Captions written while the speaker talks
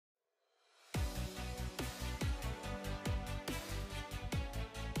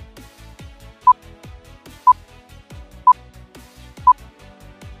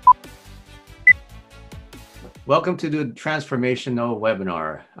Welcome to the transformational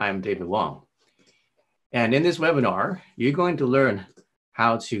webinar. I'm David Wong. And in this webinar, you're going to learn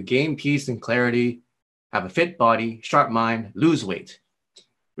how to gain peace and clarity, have a fit body, sharp mind, lose weight,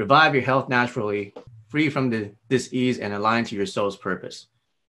 revive your health naturally, free from the dis-ease and align to your soul's purpose.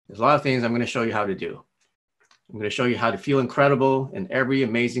 There's a lot of things I'm going to show you how to do. I'm going to show you how to feel incredible in every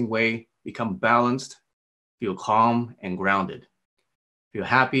amazing way, become balanced, feel calm and grounded, feel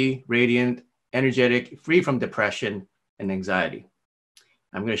happy, radiant, energetic, free from depression and anxiety.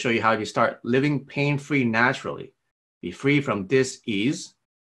 I'm going to show you how to start living pain-free naturally, be free from dis-ease,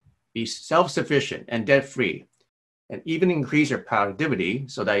 be self-sufficient and debt-free, and even increase your productivity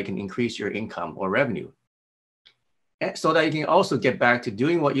so that you can increase your income or revenue. And so that you can also get back to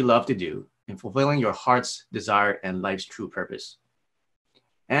doing what you love to do and fulfilling your heart's desire and life's true purpose.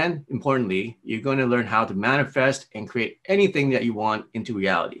 And importantly, you're going to learn how to manifest and create anything that you want into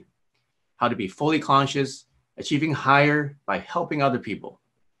reality, how to be fully conscious, achieving higher by helping other people,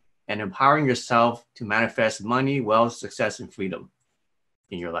 and empowering yourself to manifest money, wealth, success, and freedom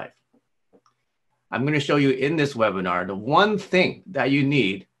in your life. I'm going to show you in this webinar the one thing that you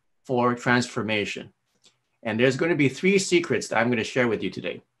need for transformation. And there's going to be 3 secrets that I'm going to share with you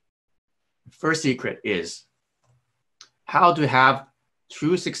today. The first secret is how to have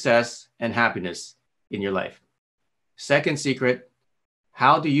true success and happiness in your life. Second secret,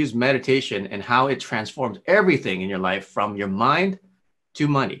 how to use meditation and how it transforms everything in your life from your mind to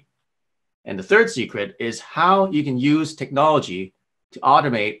money. And the third secret is how you can use technology to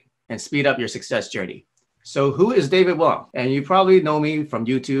automate and speed up your success journey. So who is David Wong? And you probably know me from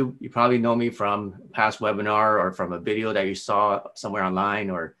YouTube. You probably know me from a past webinar or from a video that you saw somewhere online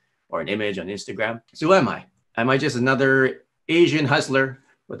or an image on Instagram. So who am I? Am I just another Asian hustler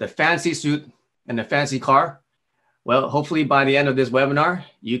with a fancy suit and a fancy car? Well, hopefully by the end of this webinar,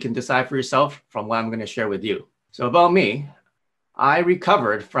 you can decide for yourself from what I'm going to share with you. So about me, I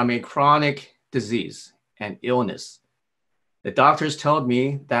recovered from a chronic disease and illness. The doctors told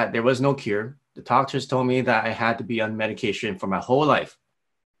me that there was no cure. The doctors told me that I had to be on medication for my whole life.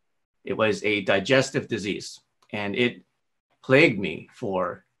 It was a digestive disease, and it plagued me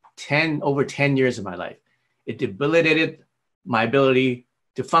for over 10 years of my life. It debilitated my ability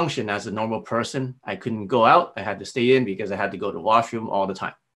to function as a normal person. I couldn't go out. I had to stay in because I had to go to the washroom all the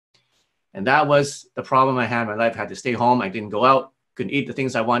time. And that was the problem I had in my life. I had to stay home. I didn't go out, couldn't eat the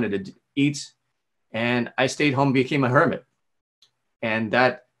things I wanted to eat. And I stayed home, became a hermit. And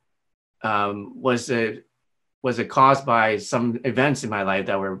that was caused by some events in my life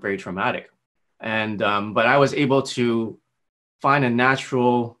that were very traumatic. And but I was able to find a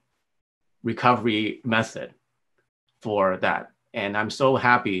natural recovery method for that. And I'm so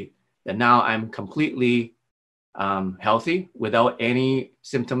happy that now I'm completely healthy without any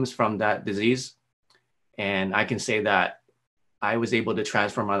symptoms from that disease. And I can say that I was able to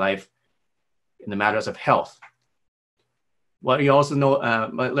transform my life in the matters of health. What you also know,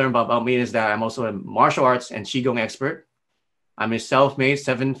 learn about me is that I'm also a martial arts and Qigong expert. I'm a self-made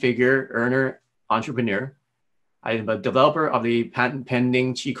 7-figure earner entrepreneur. I'm a developer of the patent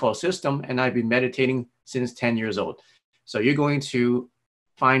pending Qigong system, and I've been meditating since 10 years old. So you're going to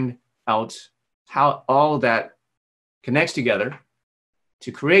find out how all that connects together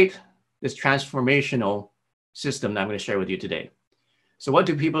to create this transformational system that I'm going to share with you today. So what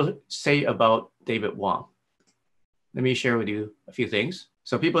do people say about David Wong? Let me share with you a few things.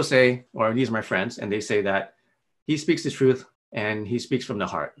 So people say, or these are my friends, and they say that he speaks the truth and he speaks from the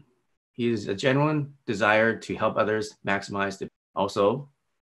heart. He is a genuine desire to help others maximize the. Also,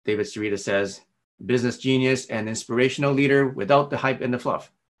 David Sarita says, business genius and inspirational leader without the hype and the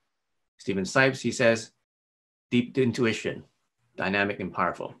fluff. Stephen Sipes, he says, deep intuition, dynamic and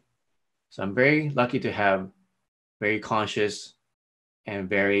powerful. So I'm very lucky to have very conscious and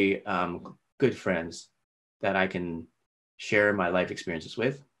very good friends that I can share my life experiences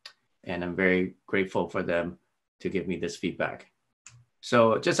with. And I'm very grateful for them to give me this feedback.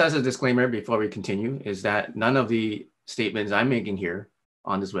 So just as a disclaimer before we continue is that none of the statements I'm making here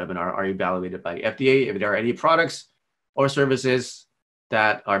on this webinar are evaluated by the FDA. If there are any products or services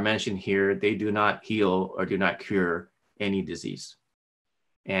that are mentioned here, they do not heal or do not cure any disease.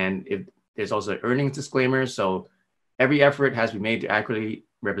 And if there's also an earnings disclaimer, so every effort has been made to accurately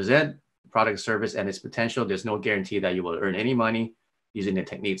represent the product, service, and its potential. There's no guarantee that you will earn any money using the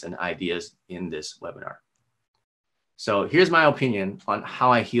techniques and ideas in this webinar. So here's my opinion on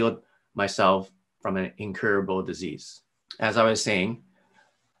how I healed myself from an incurable disease. As I was saying,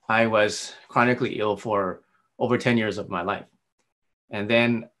 I was chronically ill for over 10 years of my life. And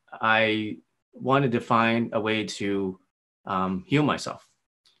then I wanted to find a way to heal myself.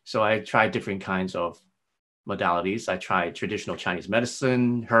 So I tried different kinds of modalities. I tried traditional Chinese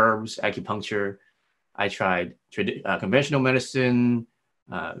medicine, herbs, acupuncture. I tried conventional medicine,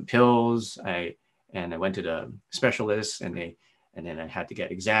 pills. I went to the specialist, and then I had to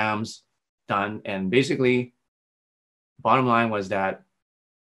get exams done. And basically, bottom line was that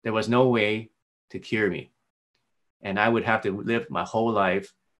there was no way to cure me, and I would have to live my whole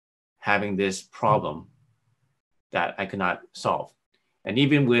life having this problem that I could not solve. And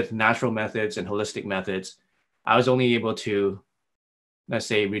even with natural methods and holistic methods, I was only able to, let's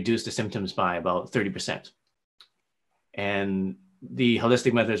say, reduce the symptoms by about 30%. And the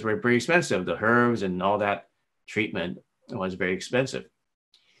holistic methods were very expensive. The herbs and all that treatment was very expensive.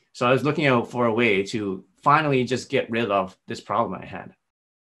 So I was looking out for a way to finally just get rid of this problem I had.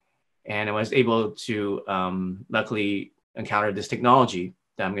 And I was able to luckily encounter this technology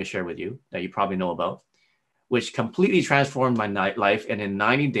that I'm going to share with you that you probably know about, which completely transformed my life. And in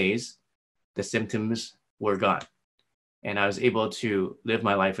 90 days, the symptoms were gone. And I was able to live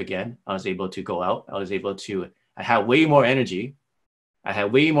my life again. I was able to go out. I had way more energy. I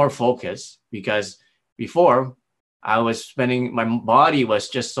had way more focus, because before my body was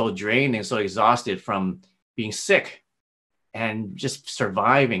just so drained and so exhausted from being sick and just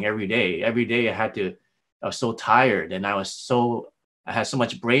surviving every day. Every day I was so tired, and I had so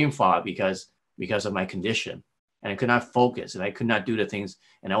much brain fog because of my condition, and I could not focus, and I could not do the things,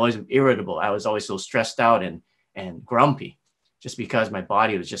 and I was irritable. I was always so stressed out and grumpy, just because my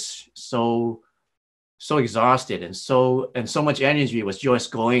body was just so exhausted, and so much energy was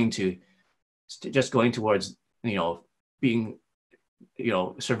just going towards, being,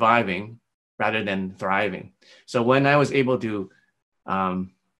 surviving rather than thriving. So when I was able to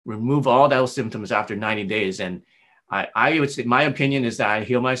remove all those symptoms after 90 days, and I would say my opinion is that I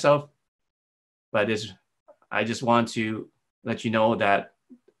heal myself, but I just want to let you know that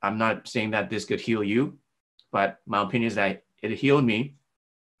I'm not saying that this could heal you, but my opinion is that it healed me,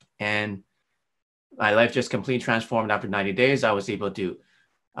 and my life just completely transformed after 90 days. I was able to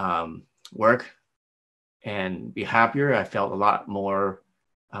work and be happier. I felt a lot more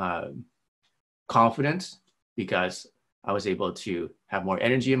confidence, because I was able to have more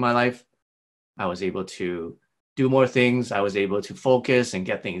energy in my life. I was able to do more things. I was able to focus and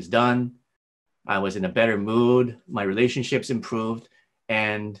get things done. I was in a better mood. My relationships improved,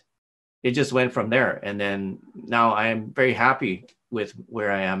 and it just went from there. And then now I am very happy with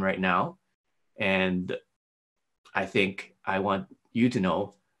where I am right now. And I think I want you to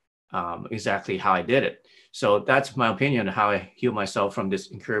know exactly how I did it. So that's my opinion on how I healed myself from this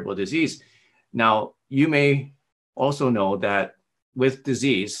incurable disease. Now, you may also know that with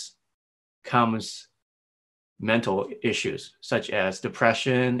disease comes mental issues such as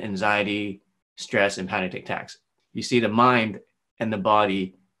depression, anxiety, stress, and panic attacks. You see, the mind and the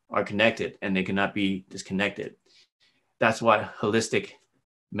body are connected, and they cannot be disconnected. That's what holistic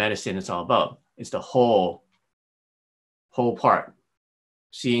medicine is all about. It's the whole part,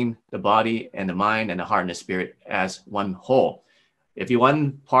 seeing the body and the mind and the heart and the spirit as one whole. If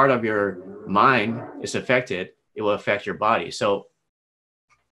one part of your mind is affected, it will affect your body. So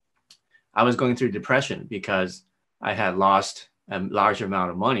I was going through depression because I had lost a large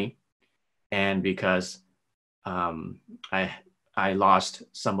amount of money, and because I lost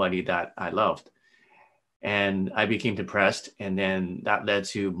somebody that I loved, and I became depressed, and then that led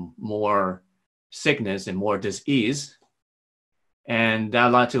to more sickness and more disease, and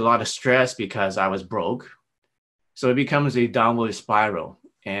that led to a lot of stress because I was broke. So it becomes a downward spiral.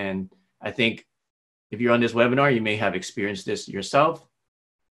 And I think if you're on this webinar, you may have experienced this yourself.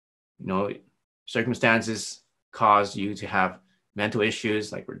 Circumstances cause you to have mental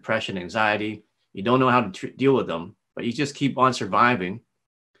issues like depression, anxiety. You don't know how to deal with them, but you just keep on surviving.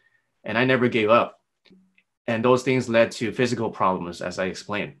 And I never gave up. And those things led to physical problems, as I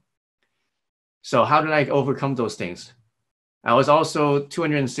explained. So how did I overcome those things? I was also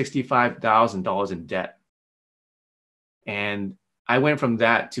 $265,000 in debt. And I went from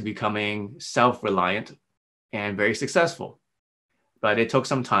that to becoming self-reliant and very successful. But it took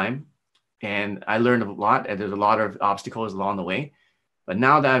some time, and I learned a lot, and there's a lot of obstacles along the way. But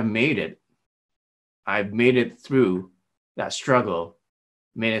now that I've made it through that struggle,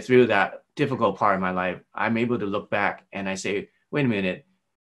 made it through that difficult part of my life, I'm able to look back and I say, wait a minute,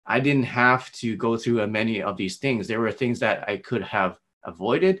 I didn't have to go through many of these things. There were things that I could have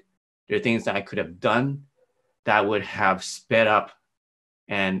avoided. There are things that I could have done that would have sped up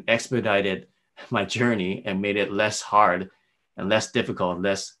and expedited my journey and made it less hard and less difficult,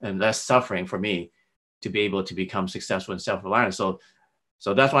 less suffering for me to be able to become successful and self-reliant. So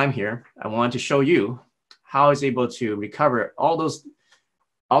that's why I'm here. I wanted to show you how I was able to recover all those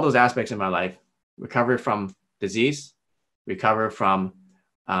aspects in my life recover from disease, recover from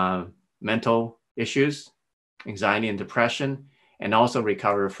mental issues, anxiety and depression, and also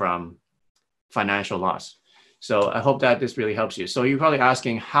recover from financial loss. So I hope that this really helps you. So you're probably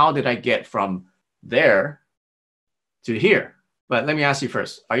asking, how did I get from there to here? But let me ask you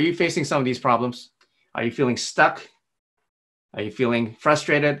first, are you facing some of these problems? Are you feeling stuck? Are you feeling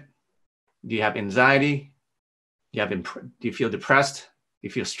frustrated? Do you have anxiety? Do you feel depressed? Do you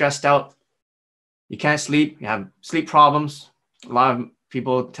feel stressed out? You can't sleep, you have sleep problems. A lot of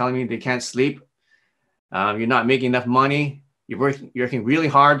people telling me they can't sleep. You're not making enough money. You're working really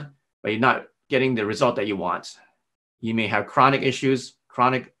hard, but you're not getting the result that you want. You may have chronic issues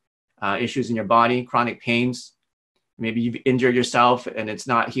in your body, chronic pains. Maybe you've injured yourself and it's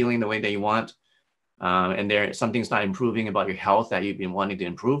not healing the way that you want. And something's not improving about your health that you've been wanting to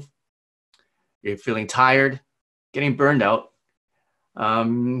improve. You're feeling tired, getting burned out.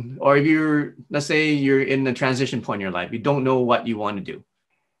 Or if let's say you're in the transition point in your life, you don't know what you want to do.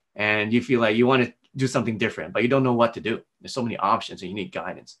 And you feel like you want to do something different, but you don't know what to do. There's so many options and you need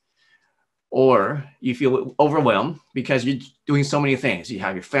guidance. Or you feel overwhelmed because you're doing so many things. You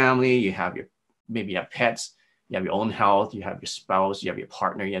have your family, maybe you have pets, you have your own health, you have your spouse, you have your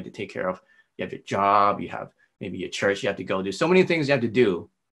partner you have to take care of, you have your job, you have maybe your church you have to go to. So many things you have to do,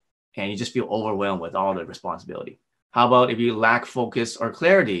 and you just feel overwhelmed with all the responsibility. How about if you lack focus or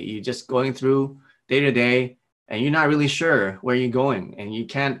clarity? You're just going through day to day, and you're not really sure where you're going, and you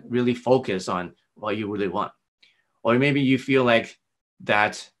can't really focus on what you really want. Or maybe you feel like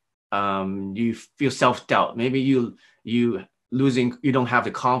that you feel self-doubt. Maybe you don't have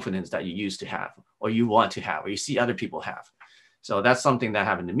the confidence that you used to have, or you want to have, or you see other people have. So that's something that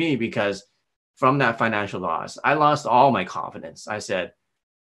happened to me, because from that financial loss, I lost all my confidence. I said,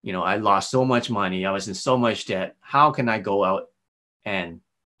 I lost so much money. I was in so much debt. How can I go out and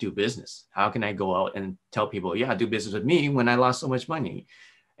do business? How can I go out and tell people, yeah, do business with me when I lost so much money?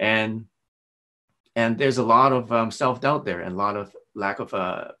 And there's a lot of self-doubt there and a lot of lack of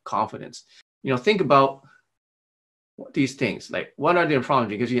confidence. Think about these things. Like, what are the problems?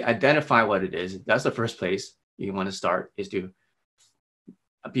 Because you identify what it is. That's the first place you want to start, is to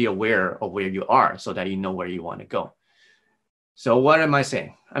be aware of where you are so that you know where you want to go. So what am I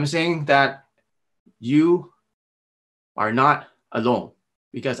saying? I'm saying that you are not alone,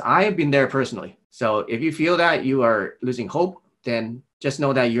 because I have been there personally. So if you feel that you are losing hope, then just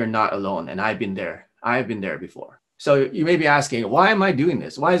know that you're not alone. And I've been there. I've been there before. So you may be asking, why am I doing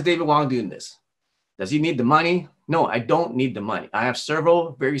this? Why is David Wong doing this? Does he need the money? No, I don't need the money. I have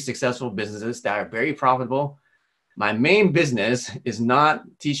several very successful businesses that are very profitable. My main business is not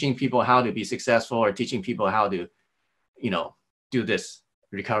teaching people how to be successful or teaching people how to, do this,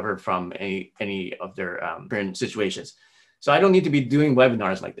 recover from any of their current situations. So I don't need to be doing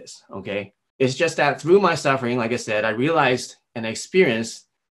webinars like this, okay? It's just that through my suffering, like I said, I realized and experienced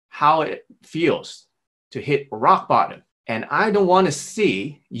how it feels to hit rock bottom. And I don't want to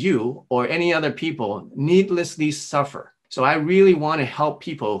see you or any other people needlessly suffer. So I really want to help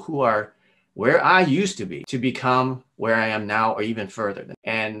people who are where I used to be to become where I am now, or even further.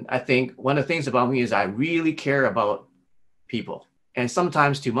 And I think one of the things about me is I really care about people, and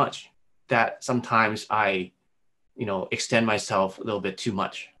sometimes too much, that sometimes I, extend myself a little bit too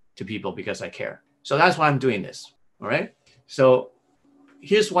much to people because I care. So that's why I'm doing this. All right. So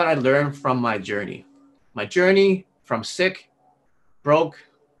here's what I learned from my journey. My journey from sick, broke,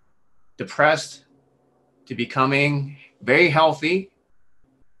 depressed, to becoming very healthy,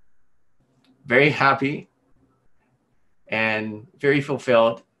 very happy, and very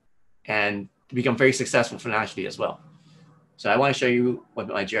fulfilled, and to become very successful financially as well. So I want to show you what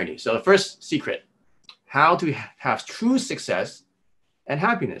my journey. So the first secret, how to have true success and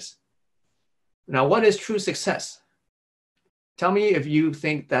happiness. Now, what is true success? Tell me if you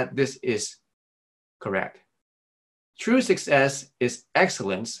think that this is correct. True success is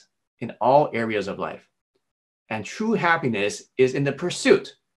excellence in all areas of life. And true happiness is in the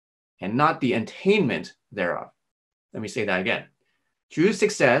pursuit and not the attainment thereof. Let me say that again. True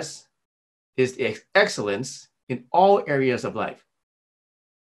success is the excellence in all areas of life.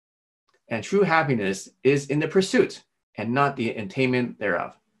 And true happiness is in the pursuit and not the attainment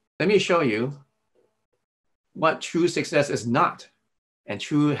thereof. Let me show you what true success is not and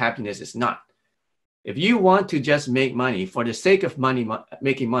true happiness is not. If you want to just make money for the sake of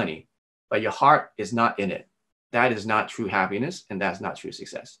making money, but your heart is not in it, that is not true happiness, and that's not true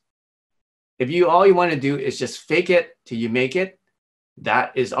success. If all you want to do is just fake it till you make it,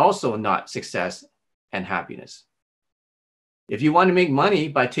 that is also not success and happiness. If you want to make money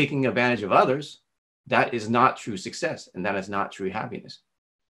by taking advantage of others, that is not true success, and that is not true happiness.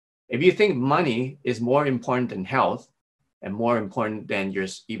 If you think money is more important than health and more important than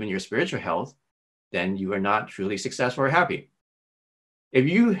even your spiritual health, then you are not truly successful or happy. If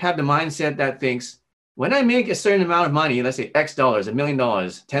you have the mindset that thinks, when I make a certain amount of money, let's say X dollars, $1 million,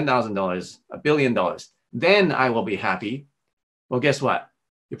 $10,000, $1 billion, then I will be happy. Well, guess what?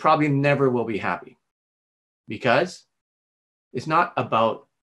 You probably never will be happy, because it's not about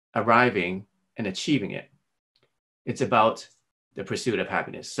arriving and achieving it. It's about the pursuit of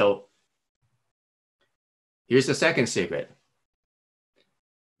happiness. So here's the second secret.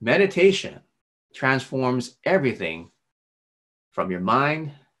 Meditation transforms everything from your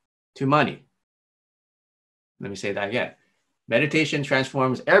mind to money. Let me say that again. Meditation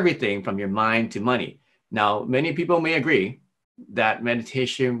transforms everything from your mind to money. Now, many people may agree that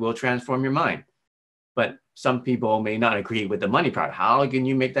meditation will transform your mind, but some people may not agree with the money part. How can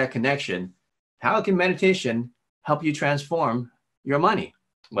you make that connection? How can meditation help you transform your money?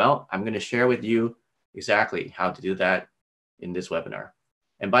 Well, I'm going to share with you exactly how to do that in this webinar.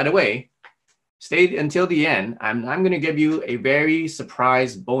 And by the way, stay until the end. I'm going to give you a very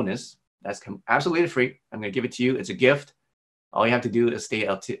surprise bonus that's absolutely free. I'm going to give it to you. It's a gift. All you have to do is stay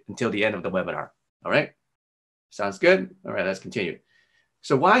until the end of the webinar. All right? Sounds good? All right, let's continue.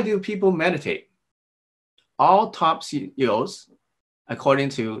 So why do people meditate? All top CEOs, according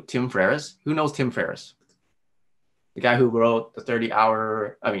to Tim Ferriss. Who knows Tim Ferriss? The guy who wrote the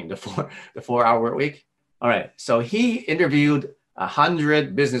 4-hour work week. All right, so he interviewed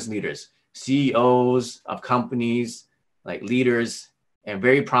 100 business leaders, CEOs of companies, like leaders, and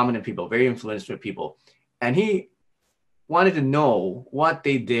very prominent people, very influential people. And he wanted to know what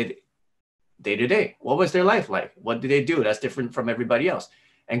they did day to day. What was their life like? What did they do that's different from everybody else?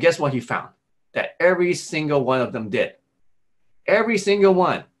 And guess what he found? That every single one of them did. Every single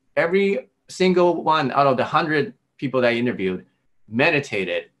one out of the 100 people that I interviewed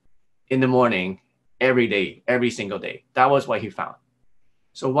meditated in the morning, every day, every single day. That was what he found.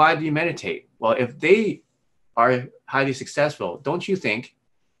 So why do you meditate? Well, if they are highly successful, don't you think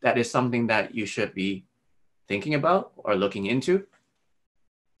that is something that you should be thinking about or looking into?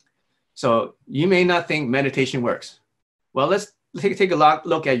 So you may not think meditation works. Well, let's take a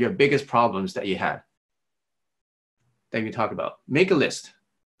look at your biggest problems that you had, that you talk about. Make a list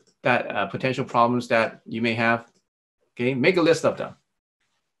that potential problems that you may have. Okay, make a list of them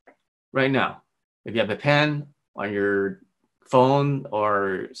right now. If you have a pen on your phone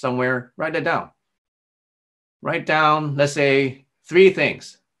or somewhere, write it down. Write down, let's say, 3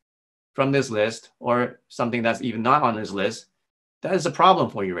 things from this list, or something that's even not on this list, that is a problem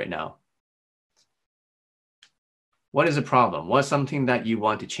for you right now. What is a problem? What's something that you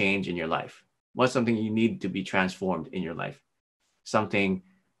want to change in your life? What's something you need to be transformed in your life? Something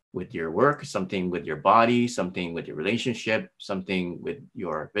with your work, something with your body, something with your relationship, something with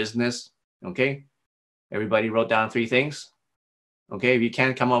your business. Okay? Everybody wrote down 3 things. Okay, if you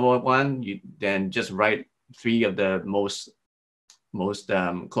can't come up with one, then just write 3 of the most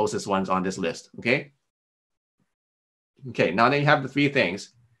closest ones on this list. Okay? Okay, now that you have the 3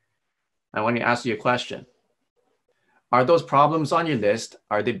 things, I want to ask you a question. Are those problems on your list,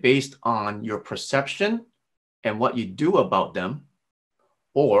 are they based on your perception and what you do about them?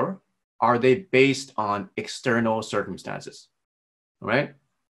 Or are they based on external circumstances? All right?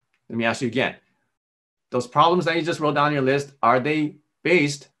 Let me ask you again. Those problems that you just wrote down on your list, are they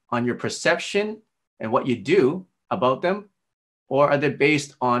based on your perception and what you do about them? Or are they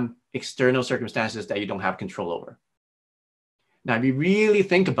based on external circumstances that you don't have control over? Now, if you really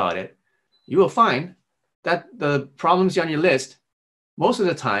think about it, you will find that the problems on your list, most of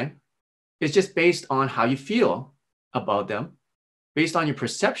the time, is just based on how you feel about them, based on your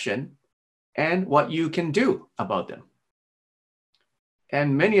perception and what you can do about them.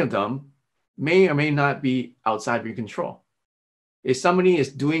 And many of them may or may not be outside of your control. If somebody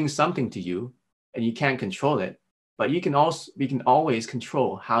is doing something to you and you can't control it, but we can always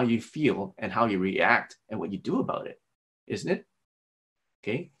control how you feel and how you react and what you do about it, isn't it?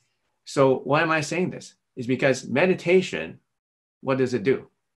 Okay. So why am I saying this? Is because meditation, what does it do?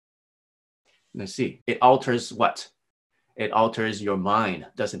 Let's see. It alters what? It alters your mind,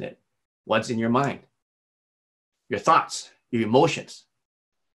 doesn't it? What's in your mind? Your thoughts, your emotions.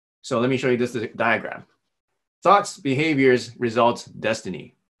 So let me show you this diagram. Thoughts, behaviors, results,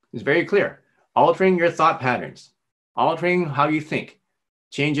 destiny. It's very clear. Altering your thought patterns, altering how you think,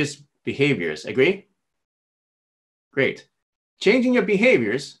 changes behaviors. Agree? Great. Changing your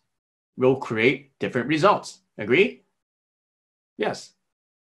behaviors will create different results. Agree? Yes.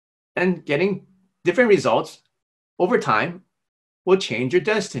 And getting different results over time will change your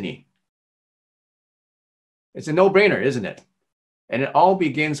destiny. It's a no-brainer, isn't it? And it all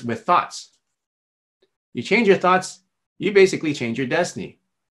begins with thoughts. You change your thoughts, you basically change your destiny.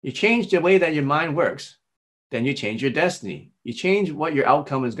 You change the way that your mind works, then you change your destiny. You change what your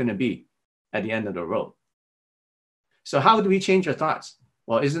outcome is going to be at the end of the road. So how do we change our thoughts?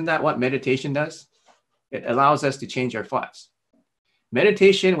 Well, isn't that what meditation does? It allows us to change our thoughts.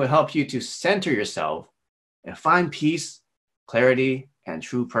 Meditation will help you to center yourself and find peace, clarity, and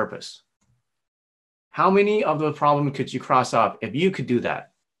true purpose. How many of the problems could you cross off if you could do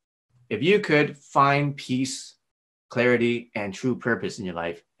that? If you could find peace, clarity, and true purpose in your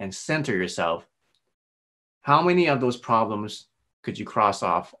life and center yourself, how many of those problems could you cross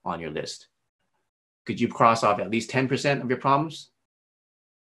off on your list? Could you cross off at least 10% of your problems?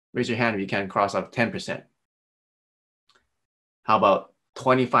 Raise your hand if you can cross off 10%. How about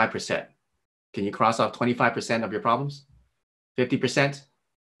 25%? Can you cross off 25% of your problems? 50%?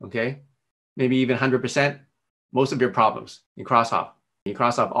 Okay. Maybe even 100%. Most of your problems you cross off. You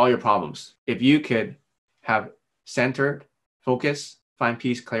cross off all your problems. If you could have centered, focus, find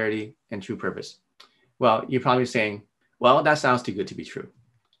peace, clarity, and true purpose. Well, you're probably saying, well, that sounds too good to be true.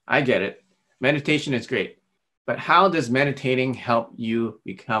 I get it. Meditation is great. But how does meditating help you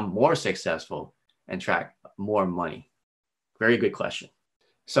become more successful and attract more money? Very good question.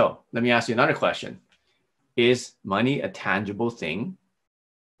 So let me ask you another question. Is money a tangible thing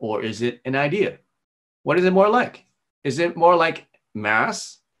or is it an idea? What is it more like? Is it more like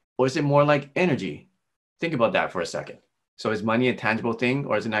mass or is it more like energy? Think about that for a second. So is money a tangible thing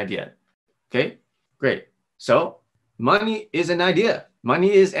or is it an idea? Okay, great. So money is an idea.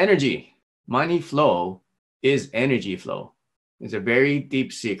 Money is energy. Money flow is energy flow. It's a very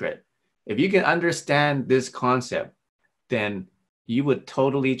deep secret. If you can understand this concept, then you would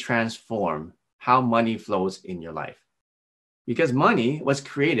totally transform how money flows in your life. Because money was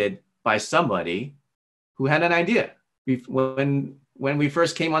created by somebody who had an idea. When we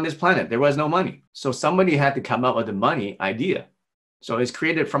first came on this planet, there was no money. So somebody had to come up with the money idea. So it's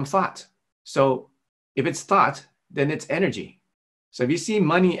created from thought. So if it's thought, then it's energy. So if you see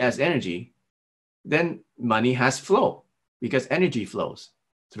money as energy, then money has flow because energy flows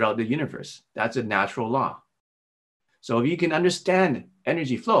throughout the universe. That's a natural law. So if you can understand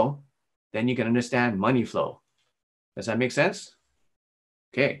energy flow, then you can understand money flow. Does that make sense?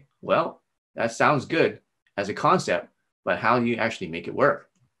 Okay, well, that sounds good as a concept, but how do you actually make it work?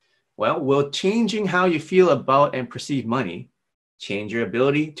 Well, will changing how you feel about and perceive money change your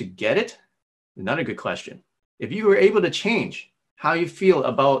ability to get it? Another good question. If you were able to change how you feel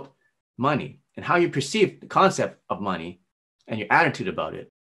about money and how you perceive the concept of money and your attitude about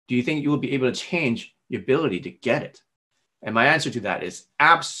it, do you think you will be able to change your ability to get it? And my answer to that is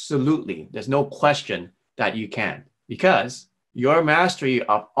absolutely. There's no question that you can, because your mastery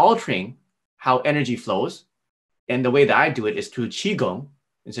of altering how energy flows, and the way that I do it is through Qigong.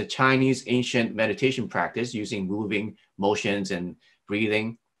 It's a Chinese ancient meditation practice using moving motions and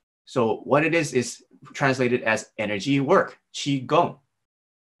breathing. So what it is translated as energy work, Qigong.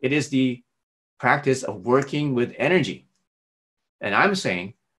 It is the practice of working with energy. And I'm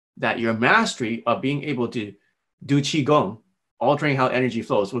saying that your mastery of being able to do Qigong, altering how energy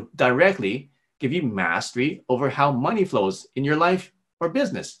flows, will directly give you mastery over how money flows in your life or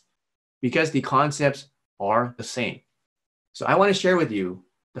business, because the concepts are the same. So I want to share with you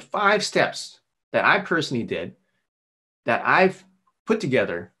the 5 steps that I personally did that I've put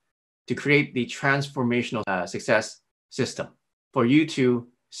together to create the transformational success system for you to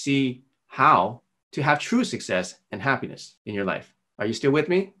see how to have true success and happiness in your life. Are you still with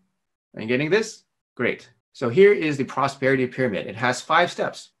me? Are you getting this? Great. So here is the prosperity pyramid. It has 5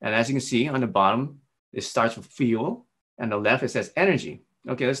 steps. And as you can see on the bottom, it starts with fuel. And the left, it says energy.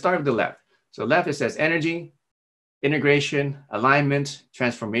 Okay, let's start with the left. So left, it says energy, integration, alignment,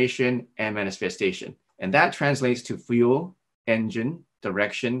 transformation, and manifestation. And that translates to fuel, engine,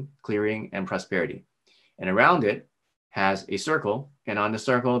 direction, clearing, and prosperity. And around it has a circle. And on the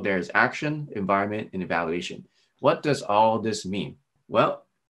circle, there's action, environment, and evaluation. What does all this mean? Well,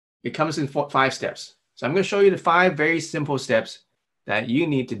 it comes in 5 steps. So I'm going to show you the 5 very simple steps that you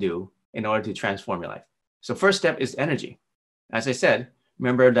need to do in order to transform your life. So first step is energy. As I said,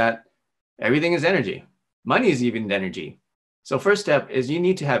 remember that everything is energy. Money is even energy. So first step is you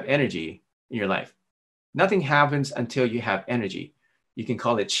need to have energy in your life. Nothing happens until you have energy. You can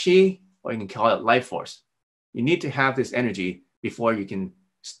call it chi or you can call it life force. You need to have this energy before you can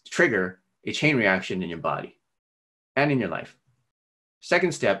trigger a chain reaction in your body and in your life.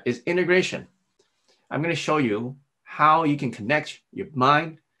 Second step is integration. I'm going to show you how you can connect your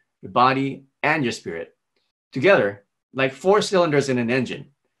mind, your body, and your spirit together like 4 cylinders in an engine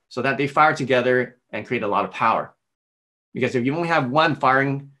so that they fire together and create a lot of power. Because if you only have one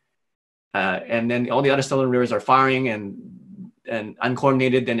firing and then all the other cylinders are firing and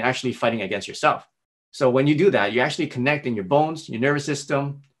uncoordinated, then you're actually fighting against yourself. So when you do that, you actually connect in your bones, your nervous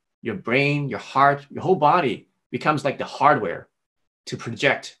system, your brain, your heart, your whole body becomes like the hardware to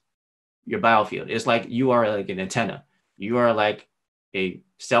project your biofield. It's like you are like an antenna. You are like a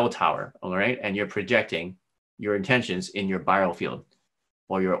cell tower, all right? And you're projecting your intentions in your biofield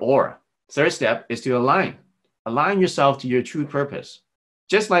or your aura. Third step is to align. Align yourself to your true purpose.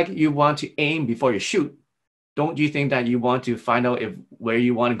 Just like you want to aim before you shoot, don't you think that you want to find out if where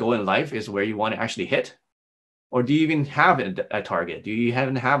you want to go in life is where you want to actually hit? Or do you even have a target? Do you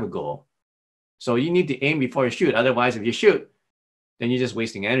even have a goal? So you need to aim before you shoot. Otherwise, if you shoot, then you're just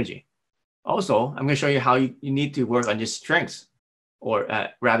wasting energy. Also, I'm going to show you how you need to work on your strengths or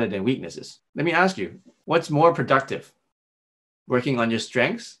rather than weaknesses. Let me ask you, what's more productive? Working on your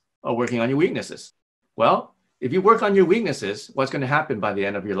strengths or working on your weaknesses? Well, if you work on your weaknesses, what's going to happen by the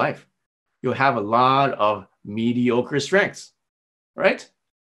end of your life? You'll have a lot of mediocre strengths, right?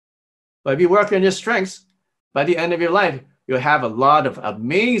 But if you work on your strengths, by the end of your life, you'll have a lot of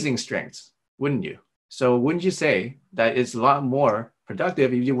amazing strengths, wouldn't you? So wouldn't you say that it's a lot more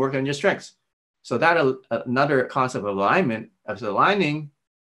productive if you work on your strengths? So that another concept of alignment is aligning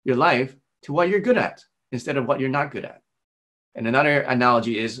your life to what you're good at instead of what you're not good at. And another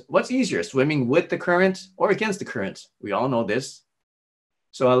analogy is, what's easier, swimming with the current or against the current? We all know this.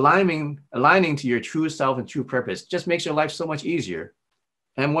 So aligning to your true self and true purpose just makes your life so much easier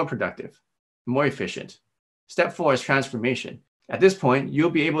and more productive, more efficient. Step 4 is transformation. At this point, you'll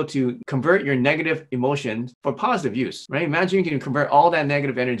be able to convert your negative emotions for positive use, right? Imagine you can convert all that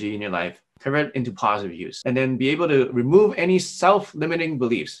negative energy in your life, convert it into positive use, and then be able to remove any self-limiting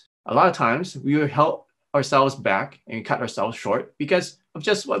beliefs. A lot of times, we will help ourselves back and cut ourselves short because of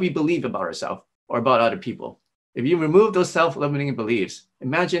just what we believe about ourselves or about other people. If you remove those self-limiting beliefs,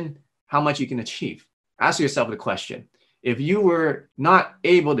 imagine how much you can achieve. Ask yourself the question, if you were not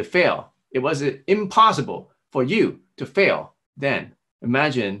able to fail, it was impossible for you to fail, then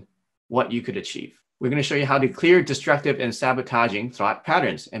imagine what you could achieve. We're going to show you how to clear destructive and sabotaging thought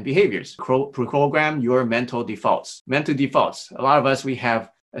patterns and behaviors. Program your mental defaults. Mental defaults. A lot of us, we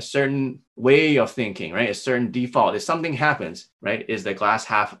have a certain way of thinking, right? A certain default. If something happens, right? Is the glass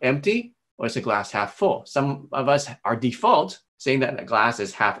half empty or is the glass half full? Some of us are default saying that the glass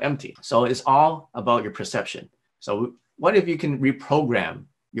is half empty. So it's all about your perception. So what if you can reprogram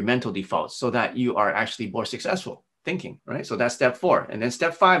your mental defaults so that you are actually more successful thinking, right? So that's step 4. And then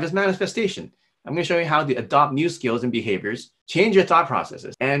step 5 is manifestation. I'm going to show you how to adopt new skills and behaviors, change your thought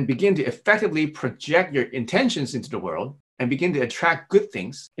processes, and begin to effectively project your intentions into the world and begin to attract good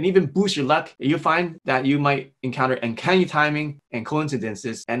things and even boost your luck. You'll find that you might encounter uncanny timing and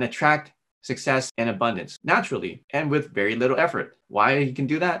coincidences and attract success and abundance naturally and with very little effort. Why you can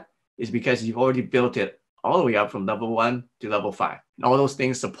do that is because you've already built it all the way up from level 1 to level 5. And all those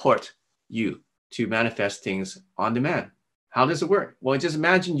things support you to manifest things on demand. How does it work? Well, just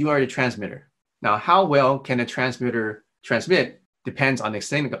imagine you are a transmitter. Now, how well can a transmitter transmit depends on the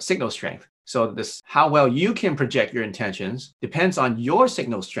signal strength. So how well you can project your intentions depends on your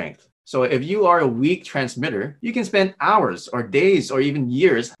signal strength. So if you are a weak transmitter, you can spend hours or days or even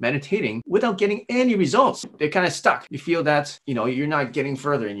years meditating without getting any results. They're kind of stuck. You feel that, you're not getting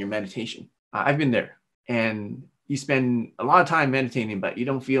further in your meditation. I've been there. And you spend a lot of time meditating, but you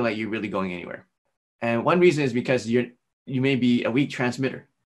don't feel like you're really going anywhere. And one reason is because you may be a weak transmitter.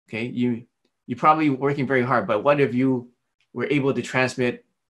 Okay, you're probably working very hard, but what if you were able to transmit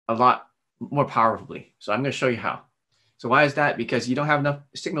a lot more powerfully? So I'm going to show you how. So why is that? Because you don't have enough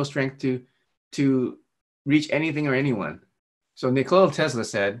signal strength to reach anything or anyone. So Nikola Tesla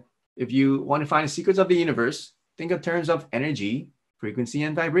said, if you want to find the secrets of the universe, think in terms of energy, frequency,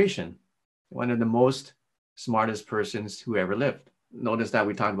 and vibration. One of the most smartest persons who ever lived. Notice that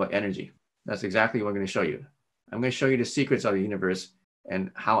we talk about energy. That's exactly what I'm going to show you. I'm going to show you the secrets of the universe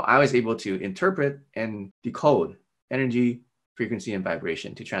and how I was able to interpret and decode energy, frequency, and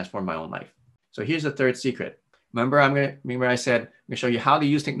vibration to transform my own life. So here's the third secret. Remember I said I'm going to show you how to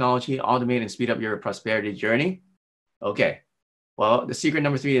use technology, automate, and speed up your prosperity journey. Okay. Well, the secret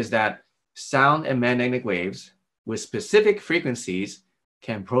number 3 is that sound and magnetic waves with specific frequencies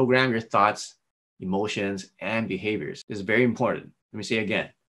can program your thoughts, emotions, and behaviors. This is very important. Let me say again.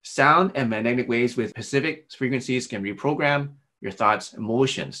 Sound and magnetic waves with specific frequencies can reprogram your thoughts,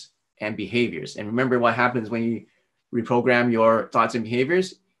 emotions, and behaviors. And remember what happens when you reprogram your thoughts and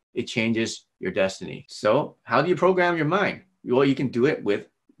behaviors? It changes your destiny. So how do you program your mind? Well, you can do it with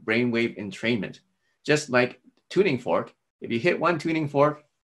brainwave entrainment. Just like tuning fork, if you hit one tuning fork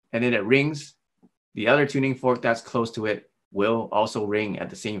and then it rings the other tuning fork that's close to it will also ring at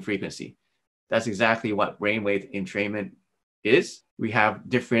the same frequency. That's exactly what brainwave entrainment is. We have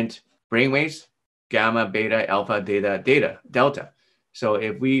different brainwaves, gamma, beta, alpha, theta, delta. So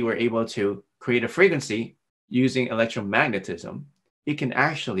if we were able to create a frequency using electromagnetism, it can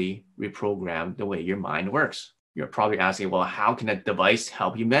actually reprogram the way your mind works. You're probably asking, well, how can a device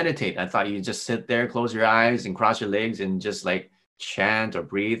help you meditate? I thought you just sit there, close your eyes and cross your legs and just like chant or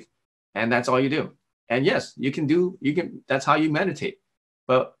breathe. And that's all you do. And yes, that's how you meditate.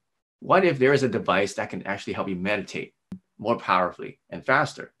 But what if there is a device that can actually help you meditate more powerfully and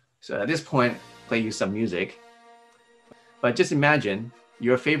faster? So at this point, play you some music. But just imagine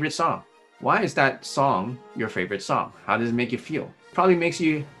your favorite song. Why is that song your favorite song? How does it make you feel? Probably makes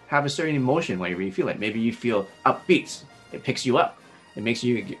you have a certain emotion whenever you feel it. Maybe you feel upbeat. It picks you up. It makes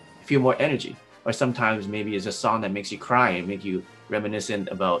you feel more energy. Or sometimes maybe it's a song that makes you cry and make you reminiscent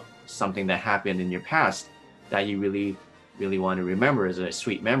about something that happened in your past that you really, really want to remember as a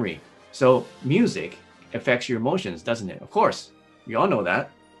sweet memory. So music affects your emotions, doesn't it? Of course, we all know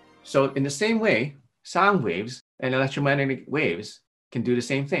that. So in the same way, sound waves and electromagnetic waves can do the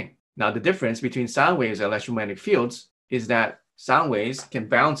same thing. Now, the difference between sound waves and electromagnetic fields is that sound waves can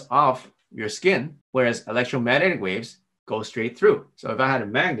bounce off your skin, whereas electromagnetic waves go straight through. So if I had a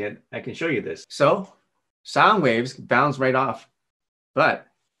magnet, I can show you this. So sound waves bounce right off, but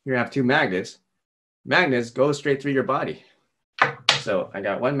here I have two magnets. Magnets go straight through your body. So I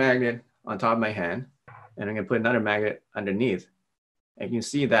got one magnet on top of my hand, and I'm gonna put another magnet underneath. And you can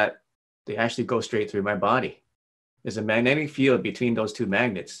see that they actually go straight through my body. There's a magnetic field between those two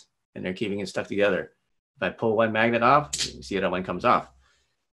magnets, and they're keeping it stuck together. If I pull one magnet off, you see that one comes off.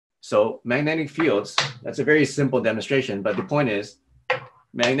 So magnetic fields, that's a very simple demonstration, but the point is,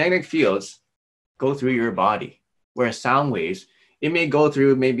 magnetic fields go through your body, whereas sound waves, it may go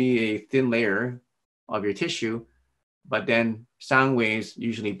through maybe a thin layer of your tissue, but then sound waves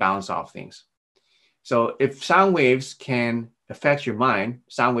usually bounce off things. So if sound waves can affect your mind,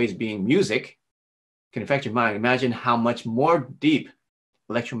 sound waves being music, can affect your mind, imagine how much more deep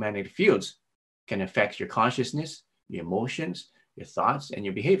electromagnetic fields can affect your consciousness, your emotions, your thoughts, and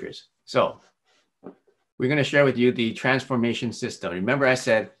your behaviors. So we're going to share with you the transformation system. Remember I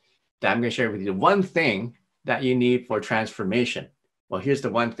said that I'm going to share with you the one thing that you need for transformation. Well, here's the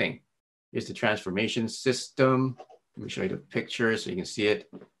one thing. Here's the transformation system. Let me show you the picture so you can see it.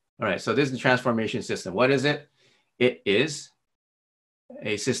 All right, so this is the transformation system. What is it? It is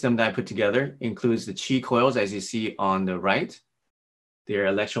a system that I put together, includes the chi coils as you see on the right. They're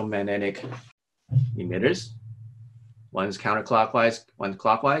electromagnetic emitters. One's counterclockwise, one's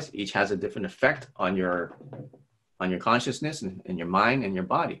clockwise. Each has a different effect on your consciousness and your mind and your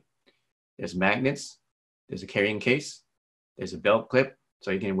body. There's magnets. There's a carrying case. There's a belt clip,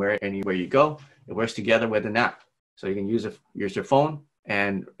 so you can wear it anywhere you go. It works together with an app. So you can use your phone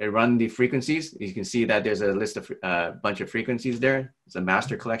and run the frequencies. You can see that there's a list of a bunch of frequencies there. It's a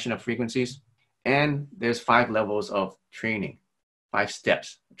master collection of frequencies. And there's 5 levels of training, 5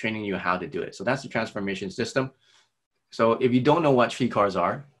 steps, training you how to do it. So that's the transformation system. So if you don't know what chi coils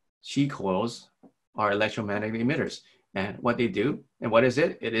are electromagnetic emitters. And what they do, and what is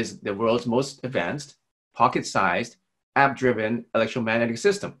it? It is the world's most advanced, pocket-sized, app-driven electromagnetic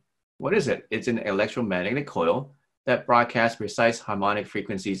system. What is it? It's an electromagnetic coil that broadcasts precise harmonic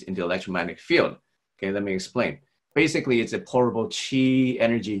frequencies into the electromagnetic field. Okay, let me explain. Basically, it's a portable chi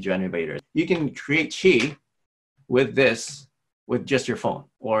energy generator. You can create chi with this, with just your phone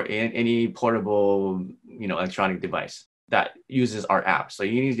or in any portable, electronic device that uses our app. So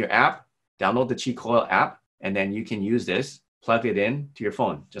you use your app, download the chi coil app, and then you can use this, plug it in to your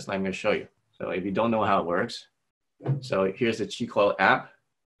phone, just like I'm going to show you. So if you don't know how it works, so here's the chi coil app.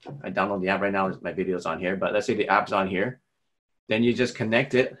 I download the app right now. My video is on here, but let's say the app's on here. Then you just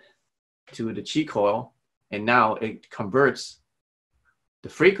connect it to the chi coil, and now it converts the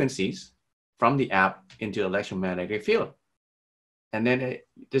frequencies from the app into electromagnetic field. And then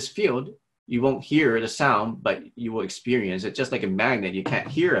this field, you won't hear the sound, but you will experience it just like a magnet. You can't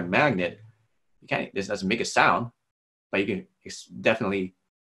hear a magnet. This doesn't make a sound, but you can definitely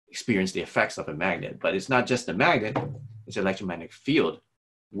experience the effects of a magnet. But it's not just a magnet, it's an electromagnetic field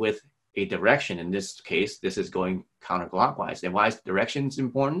with a direction. In this case, this is going counterclockwise. And why is directions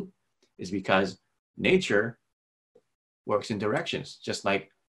important? Is because nature works in directions, just like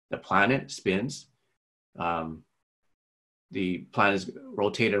the planet spins. The planets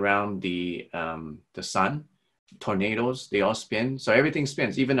rotate around the sun. Tornadoes, they all spin. So everything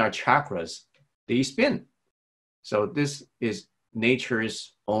spins. Even our chakras, they spin. So this is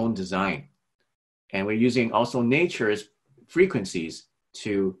nature's own design. And we're using also nature's frequencies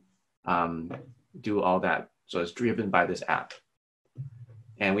to do all that. So it's driven by this app.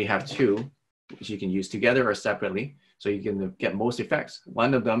 And we have two, which you can use together or separately, so you can get most effects.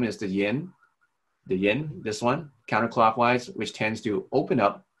 One of them is the yin, this one, counterclockwise, which tends to open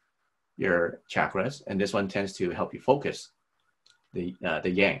up your chakras, and this one tends to help you focus, the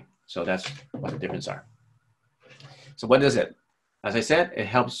yang. So that's what the difference are. So what is it? As I said, it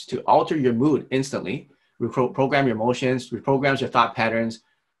helps to alter your mood instantly, reprogram your emotions, reprograms your thought patterns,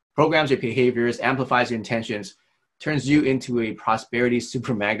 programs your behaviors, amplifies your intentions, turns you into a prosperity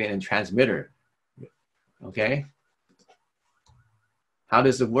supermagnet and transmitter. Okay? How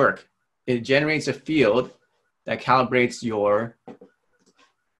does it work? It generates a field that calibrates your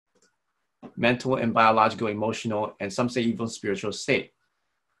mental and biological, emotional, and some say even spiritual state.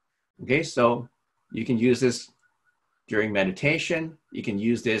 Okay, so you can use this during meditation. You can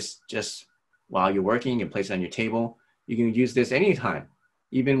use this just while you're working. You can place it on your table. You can use this anytime,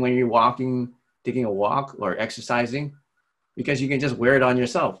 even when you're walking, taking a walk or exercising, because you can just wear it on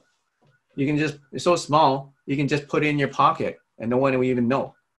yourself. You can just, it's so small, you can just put it in your pocket and no one will even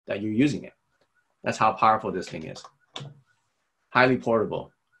know that you're using it. That's how powerful this thing is. Highly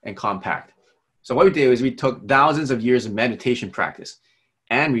portable and compact. So what we did is we took thousands of years of meditation practice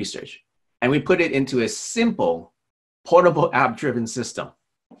and research, and we put it into a simple, portable app-driven system.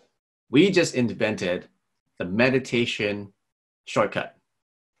 We just invented the meditation shortcut.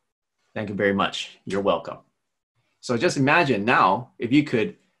 Thank you very much. You're welcome. So just imagine now, if you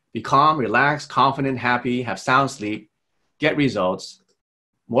could be calm, relaxed, confident, happy, have sound sleep, get results,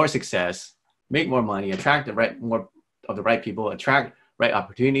 more success, make more money, attract more of the right people, attract right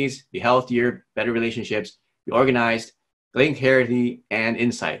opportunities, be healthier, better relationships, be organized, gain clarity and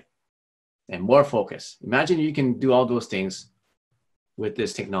insight, and more focus. Imagine you can do all those things with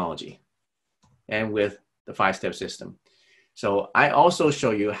this technology and with the 5-step system. So I also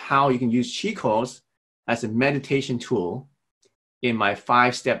show you how you can use chi codes as a meditation tool in my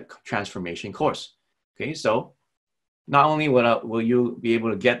 5-step transformation course. Okay, so not only will you be able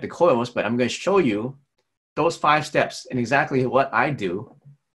to get the coils, but I'm going to show you those 5 steps and exactly what I do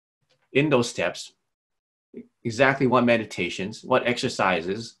in those steps, exactly what meditations, what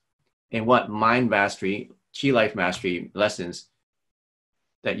exercises, and what mind mastery, chi life mastery lessons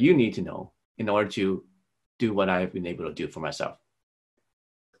that you need to know in order to do what I've been able to do for myself.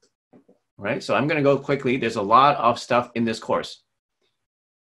 All right, so I'm going to go quickly. There's a lot of stuff in this course.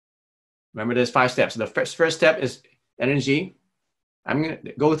 Remember, there's 5 steps. The first step is energy. I'm going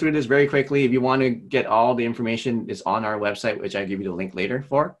to go through this very quickly. If you want to get all the information, it's on our website, which I'll give you the link later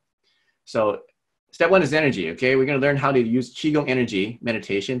for. So step 1 is energy, okay? We're going to learn how to use Qigong energy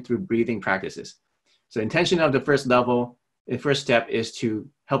meditation through breathing practices. So the intention of the first level, the first step is to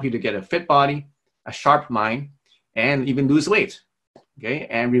help you to get a fit body, a sharp mind, and even lose weight, okay?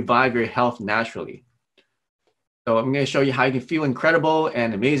 And revive your health naturally. So I'm going to show you how you can feel incredible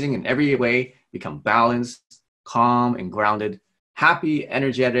and amazing in every way, become balanced, calm and grounded, happy,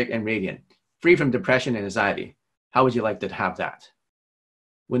 energetic, and radiant, free from depression and anxiety. How would you like to have that?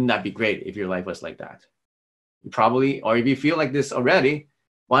 Wouldn't that be great if your life was like that? You probably, or if you feel like this already,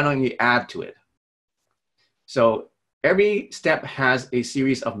 why don't you add to it? So every step has a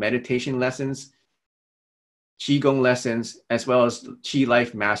series of meditation lessons, Qigong lessons, as well as Qi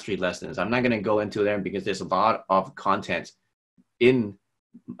life mastery lessons. I'm not going to go into them because there's a lot of content in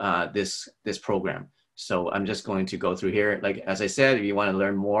this program. So I'm just going to go through here. Like, as I said, if you want to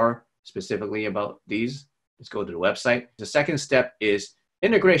learn more specifically about these, let's go to the website. The second step is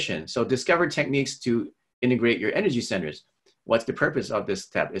integration. So discover techniques to integrate your energy centers. What's the purpose of this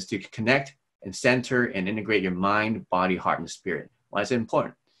step? Is to connect and center and integrate your mind, body, heart, and spirit. Why is it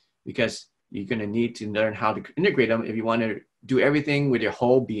important? Because you're going to need to learn how to integrate them if you want to do everything with your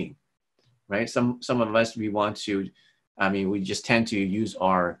whole being, right? Some of us, we just tend to use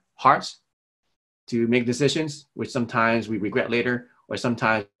our hearts to make decisions, which sometimes we regret later, or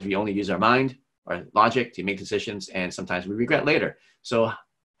sometimes we only use our mind or logic to make decisions, and sometimes we regret later. So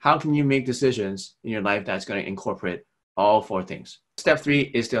how can you make decisions in your life that's going to incorporate all 4 things? Step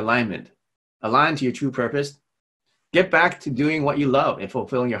 3 is the alignment. Align to your true purpose. Get back to doing what you love and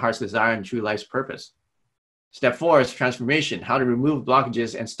fulfilling your heart's desire and true life's purpose. Step 4 is transformation, how to remove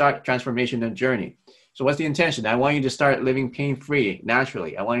blockages and start transformation and journey. So what's the intention? I want you to start living pain-free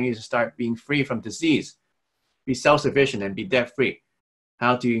naturally. I want you to start being free from disease, be self-sufficient and be debt-free.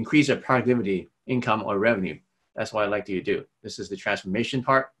 How to increase your productivity, income, or revenue. That's what I'd like you to do. This is the transformation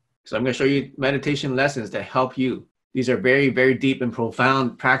part. So I'm going to show you meditation lessons that help you. These are very, very deep and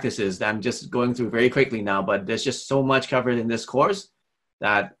profound practices that I'm just going through very quickly now, but there's just so much covered in this course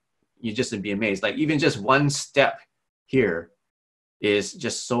that you just would be amazed. Like even just 1 step here is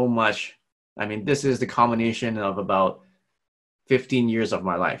just so much I mean, this is the combination of about 15 years of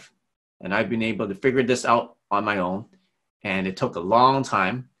my life. And I've been able to figure this out on my own. And it took a long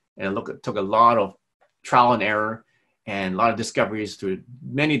time. And it took a lot of trial and error and a lot of discoveries through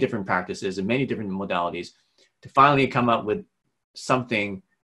many different practices and many different modalities to finally come up with something,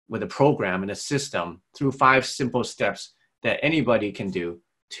 with a program and a system through 5 simple steps that anybody can do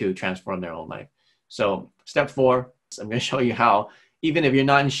to transform their own life. So step 4, I'm going to show you how, even if you're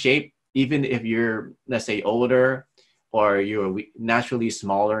not in shape, even if you're, let's say, older or you're naturally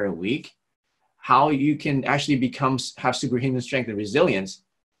smaller and weak, how you can actually have superhuman strength and resilience,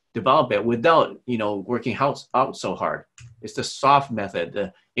 develop it without, working out so hard. It's the soft method,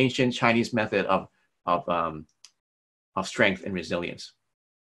 the ancient Chinese method of strength and resilience.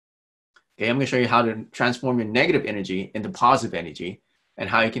 Okay, I'm going to show you how to transform your negative energy into positive energy and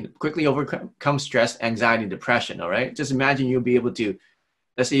how you can quickly overcome stress, anxiety, depression, all right? Just imagine you'll be able to,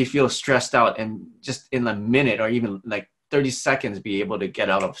 let's say you feel stressed out and just in a minute or even like 30 seconds be able to get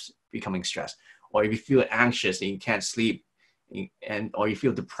out of becoming stressed. Or if you feel anxious and you can't sleep or you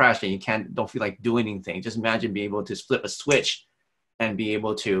feel depressed and you don't feel like doing anything, just imagine being able to flip a switch and be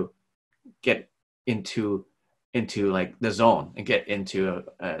able to get into like the zone and get into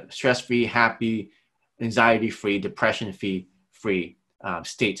a stress-free, happy, anxiety-free, depression-free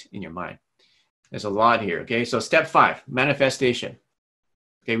state in your mind. There's a lot here, okay? So step 5, manifestation.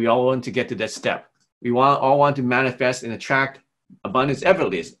 Okay, we all want to get to that step. We all want to manifest and attract abundance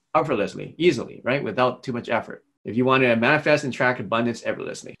effortlessly, easily, right? Without too much effort. If you want to manifest and attract abundance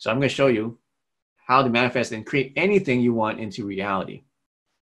effortlessly. So I'm going to show you how to manifest and create anything you want into reality.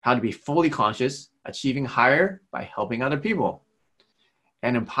 How to be fully conscious, achieving higher by helping other people,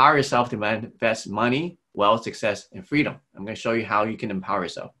 and empower yourself to manifest money, wealth, success, and freedom. I'm going to show you how you can empower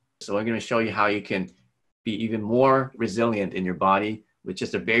yourself. So I'm going to show you how you can be even more resilient in your body with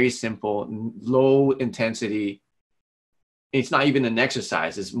just a very simple, low intensity. It's not even an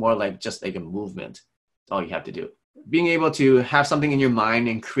exercise. It's more like just like a movement. That's all you have to do. Being able to have something in your mind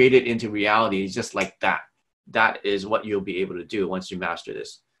and create it into reality is just like that. That is what you'll be able to do once you master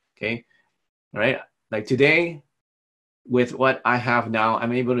this. Okay. All right. Like today, with what I have now,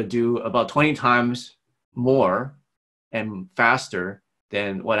 I'm able to do about 20 times more and faster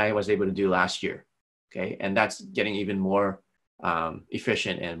than what I was able to do last year. Okay. And that's getting even more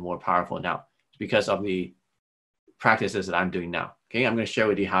efficient and more powerful now because of the practices that I'm doing now. Okay. I'm going to share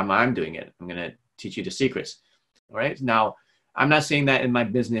with you how I'm doing it. I'm going to teach you the secrets. All right. Now, I'm not saying that in my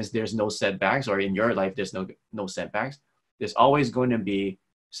business, there's no setbacks, or in your life, there's no setbacks. There's always going to be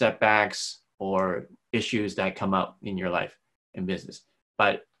setbacks or issues that come up in your life and business,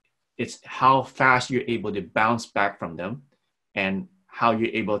 but it's how fast you're able to bounce back from them and how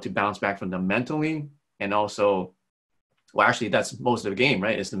you're able to bounce back from them mentally. And also, well, actually that's most of the game,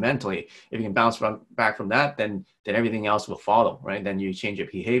 right? It's the mentally. If you can bounce back from that, then everything else will follow, right? Then you change your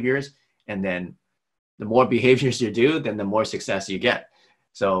behaviors, and then the more behaviors you do, then the more success you get.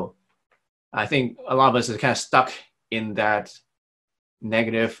 So I think a lot of us are kind of stuck in that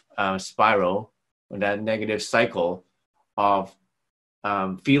negative spiral, or that negative cycle of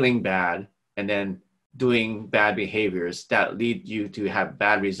feeling bad and then doing bad behaviors that lead you to have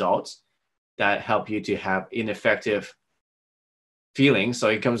bad results, that help you to have ineffective feelings. So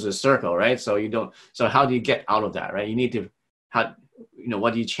it comes to a circle, right? So how do you get out of that, right? You need to,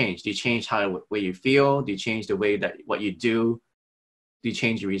 what do you change? Do you change the way you feel? Do you change the way that what you do? Do you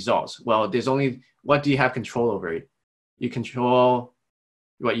change your results? Well, what do you have control over? You control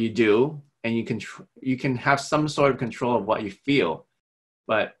what you do, and you can have some sort of control of what you feel.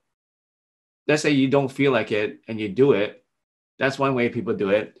 But let's say you don't feel like it and you do it. That's one way people do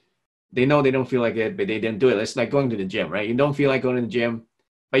it. They know they don't feel like it, but they didn't do it. It's like going to the gym, right? You don't feel like going to the gym,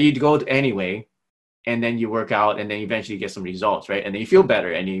 but you go anyway, and then you work out, and then eventually you get some results, right? And then you feel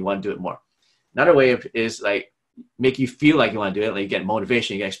better and you want to do it more. Another way is like make you feel like you want to do it. Like you get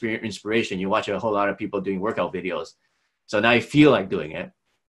motivation, you get inspiration. You watch a whole lot of people doing workout videos. So now you feel like doing it.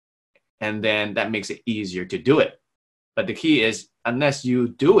 And then that makes it easier to do it. But the key is, unless you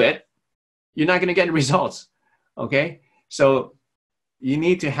do it, you're not going to get results. Okay. So you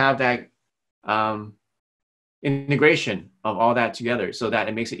need to have that integration of all that together so that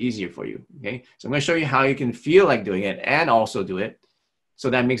it makes it easier for you. Okay. So I'm going to show you how you can feel like doing it and also do it.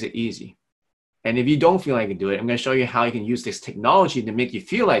 So that makes it easy. And if you don't feel like you do it, I'm going to show you how you can use this technology to make you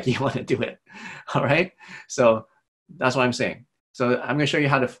feel like you want to do it. All right. So that's what I'm saying. So I'm going to show you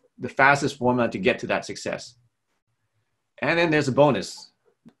how the fastest formula to get to that success. And then there's a bonus: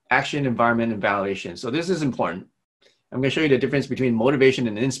 action, environment, and validation. So this is important. I'm going to show you the difference between motivation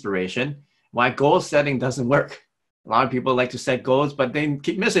and inspiration, why goal setting doesn't work. A lot of people like to set goals, but they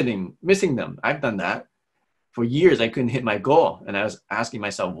keep missing them. I've done that. For years, I couldn't hit my goal, and I was asking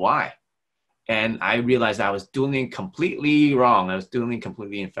myself why. And I realized I was doing it completely wrong. I was doing it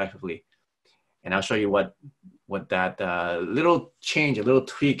completely ineffectively. And I'll show you what that little change, a little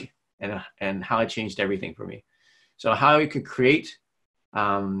tweak, and how it changed everything for me. So how you could create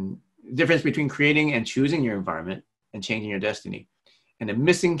difference between creating and choosing your environment and changing your destiny, and the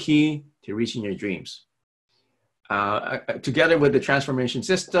missing key to reaching your dreams. Together with the transformation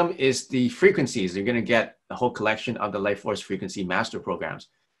system is the frequencies. You're going to get a whole collection of the Life Force Frequency Master Programs,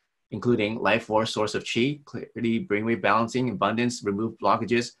 including Life Force, Source of Chi, Clarity, Brainwave Balancing, Abundance, Remove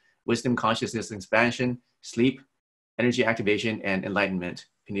Blockages, Wisdom, Consciousness Expansion, Sleep, Energy Activation, and Enlightenment,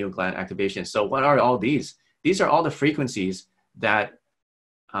 Pineal Gland Activation. So what are all these? These are all the frequencies that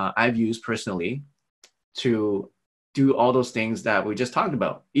I've used personally to do all those things that we just talked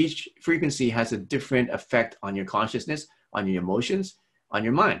about. Each frequency has a different effect on your consciousness, on your emotions, on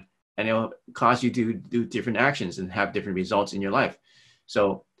your mind, and it'll cause you to do different actions and have different results in your life.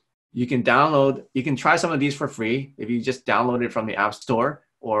 So you can try some of these for free if you just download it from the App Store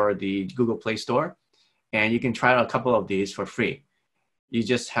or the Google Play Store, and you can try out a couple of these for free. You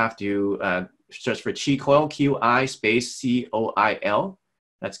just have to search for Qi Coil, QI space COIL.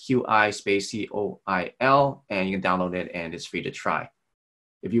 That's QI space COIL, and you can download it, and it's free to try.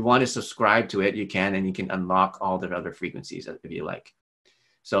 If you want to subscribe to it, you can, and you can unlock all the other frequencies if you like.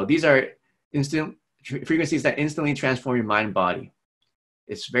 So these are instant frequencies that instantly transform your mind and body.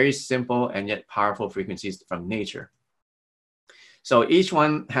 It's very simple and yet powerful frequencies from nature. So each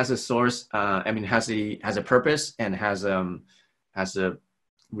one has a source, has a purpose and has a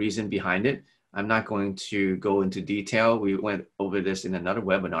reason behind it. I'm not going to go into detail. We went over this in another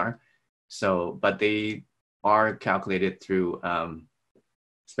webinar. So, but they are calculated through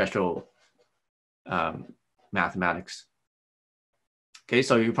special mathematics. Okay,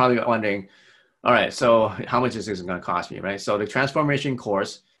 so you're probably wondering, all right, so how much is this going to cost me, right? So the transformation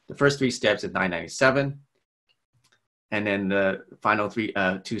course, the first 3 steps is $997. And then the final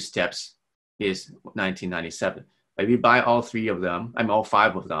 2 steps is $1997. But if you buy all 3 of them, all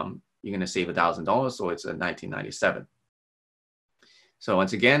 5 of them, you're going to save $1,000, so it's $1997. So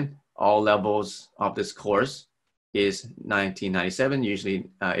once again, all levels of this course is $1997. Usually,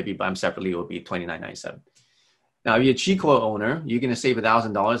 if you buy them separately, it will be $29.97. Now, if you're a Qi Coil owner, you're going to save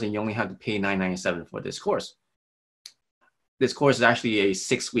 $1,000, and you only have to pay $997 for this course. This course is actually a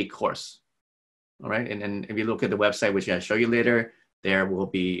 6-week course. All right, and then if you look at the website, which I'll show you later, there will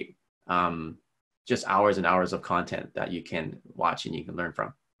be just hours and hours of content that you can watch and you can learn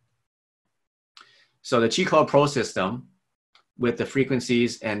from. So the Qi Coil Pro system with the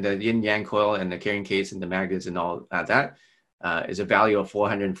frequencies and the yin yang coil and the carrying case and the magnets and all that is a value of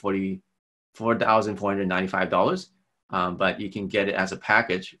 $494,495. But you can get it as a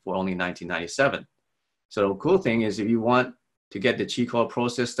package for only $1997. So the cool thing is if you want to get the Qi Coil Pro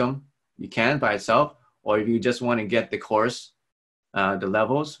system, you can by itself, or if you just want to get the course, the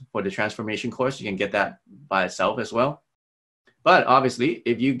levels for the transformation course, you can get that by itself as well. But obviously,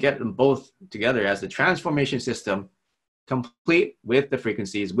 if you get them both together as the transformation system, complete with the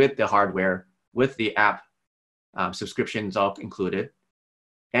frequencies, with the hardware, with the app subscriptions all included,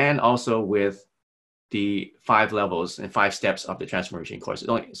 and also with the 5 levels and 5 steps of the transformation course.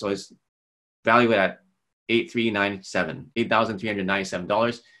 So it's valued at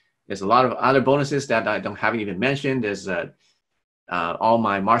 $8,397. There's a lot of other bonuses that I haven't even mentioned. There's all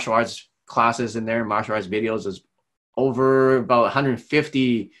my martial arts classes in there, martial arts videos. There's over about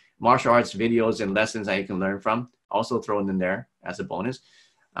 150 martial arts videos and lessons that you can learn from, also thrown in there as a bonus.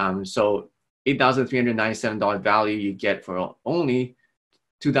 So $8,397 value you get for only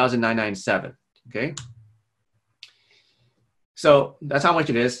 $2,997. Okay. So that's how much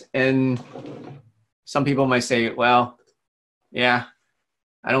it is. And some people might say, well, yeah,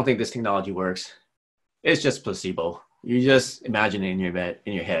 I don't think this technology works. It's just placebo. You just imagine it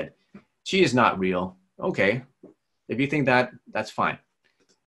in your head. Qi is not real. Okay. If you think that, that's fine.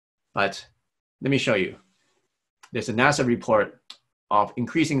 But let me show you. There's a NASA report of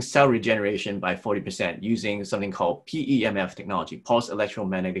increasing cell regeneration by 40% using something called PEMF technology, pulse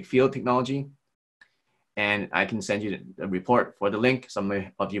electromagnetic field technology. And I can send you the report for the link.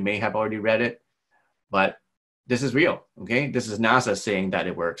 Some of you may have already read it, but this is real, okay? This is NASA saying that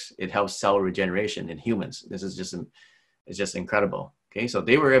it works. It helps cell regeneration in humans. This is it's just incredible, okay? So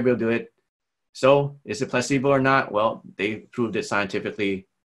they were able to do it. So is it placebo or not? Well, they proved it scientifically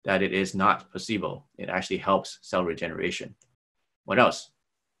that it is not placebo. It actually helps cell regeneration. What else?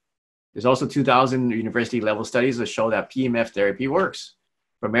 There's also 2,000 university level studies that show that PEMF therapy works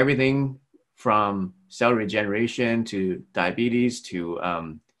from everything from cell regeneration to diabetes to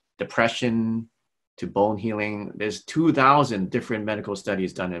depression to bone healing. There's 2,000 different medical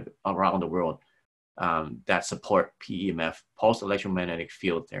studies done around the world that support PEMF, pulse electromagnetic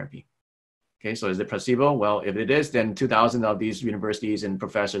field therapy. Okay, so is it placebo? Well, if it is, then 2,000 of these universities and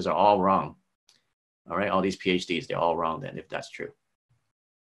professors are all wrong. All right, all these PhDs, they're all wrong then, if that's true.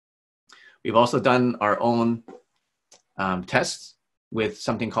 We've also done our own tests with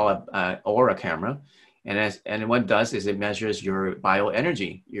something called an aura camera. And what it does is it measures your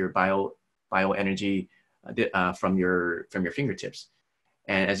bioenergy, from your fingertips.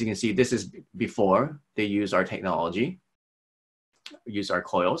 And as you can see, this is before they use our technology, use our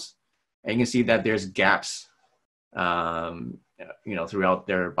coils. And you can see that there's gaps, throughout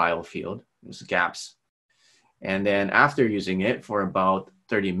their biofield. There's gaps. And then after using it for about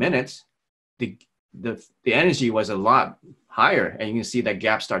 30 minutes, the energy was a lot higher. And you can see that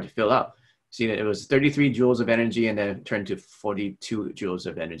gap start to fill up. See that it was 33 joules of energy and then it turned to 42 joules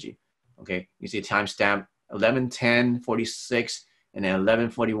of energy. Okay, you see timestamp 11:10, 46, and then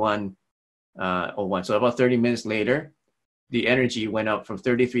 11:41, 01. So about 30 minutes later, the energy went up from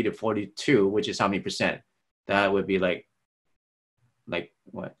 33 to 42, which is how many percent? That would be like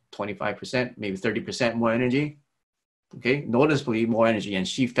what, 25%, maybe 30% more energy. Okay, noticeably more energy, and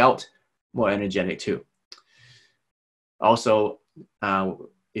she felt more energetic too. Also,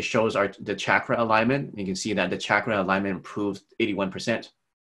 it shows the chakra alignment. You can see that the chakra alignment improved 81%.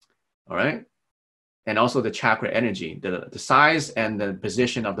 All right. And also the chakra energy, the size and the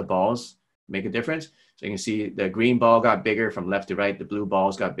position of the balls make a difference. So you can see the green ball got bigger from left to right. The blue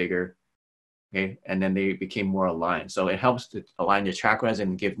balls got bigger. Okay. And then they became more aligned. So it helps to align your chakras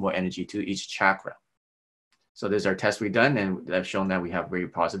and give more energy to each chakra. So there's our test we've done, and I've shown that we have very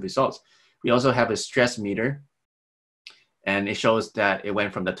positive results. We also have a stress meter, and it shows that it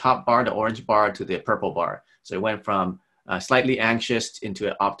went from the top bar, the orange bar, to the purple bar. So it went from slightly anxious into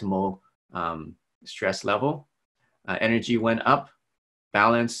an optimal stress level. Energy went up,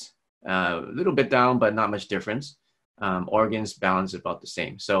 balance a little bit down, but not much difference. Organs balance about the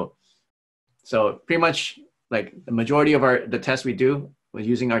same. So pretty much like the majority of the tests we do with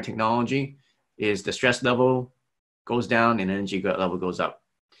using our technology is the stress level goes down and energy level goes up.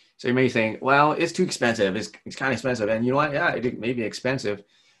 So you may think, well, it's too expensive. It's kind of expensive. And you know what? Yeah, it may be expensive.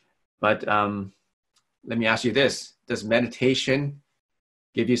 But let me ask you this. Does meditation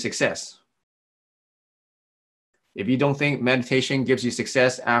give you success? If you don't think meditation gives you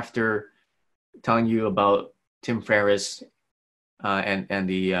success after telling you about Tim Ferriss and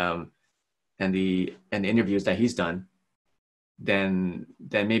the interviews that he's done, then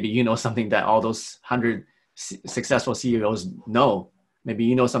maybe you know something that all those 100 successful CEOs know. Maybe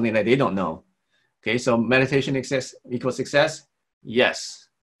you know something that they don't know. Okay, so meditation equals success? Yes.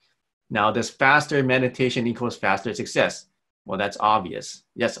 Now, does faster meditation equals faster success? Well, that's obvious.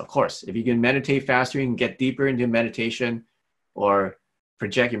 Yes, of course. If you can meditate faster, you can get deeper into meditation or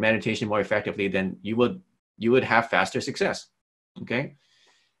project your meditation more effectively, then you would have faster success. Okay.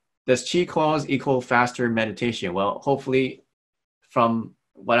 Does chi coils equal faster meditation? Well, hopefully from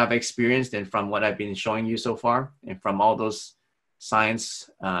what I've experienced and from what I've been showing you so far, and from all those science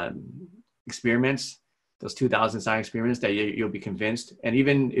experiments, those 2,000 science experiments, that you'll be convinced. And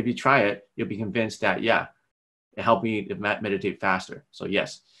even if you try it, you'll be convinced that, yeah, it helped me to meditate faster. So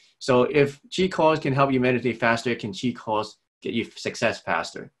yes. So if chi coils can help you meditate faster, can chi coils get you success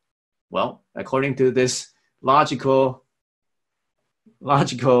faster? Well, according to this logical,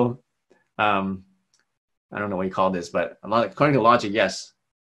 I don't know what you call this, but according to logic, yes.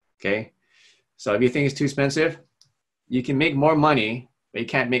 Okay. So if you think it's too expensive, you can make more money, but you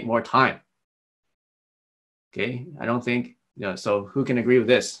can't make more time. Okay. I don't think, so who can agree with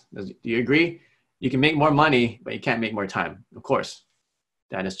this? Do you agree? You can make more money, but you can't make more time. Of course,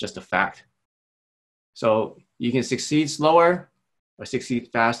 that is just a fact. So you can succeed slower or succeed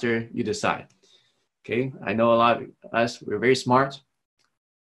faster, you decide. Okay. I know a lot of us, we're very smart.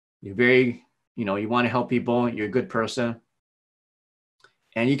 You're very, you want to help people. You're a good person.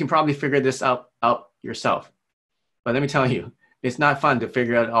 And you can probably figure this out yourself. But let me tell you, it's not fun to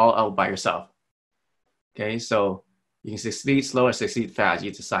figure it all out by yourself. Okay, so you can succeed slow or succeed fast,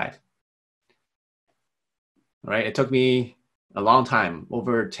 you decide. All right, it took me a long time,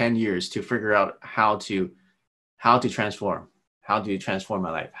 over 10 years, to figure out how to transform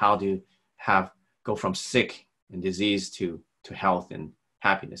my life, how to go from sick and disease to health and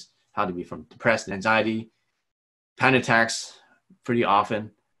happiness, how to be from depressed and anxiety, panic attacks pretty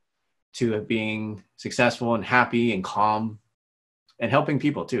often, to being successful and happy and calm and helping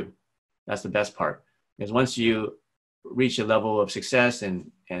people too. That's the best part. Because once you reach a level of success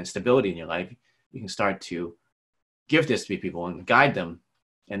and stability in your life, you can start to give this to people and guide them.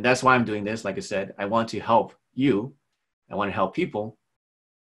 And that's why I'm doing this. Like I said, I want to help you. I want to help people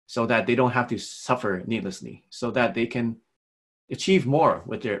so that they don't have to suffer needlessly, so that they can achieve more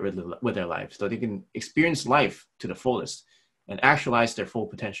with their life, so they can experience life to the fullest and actualize their full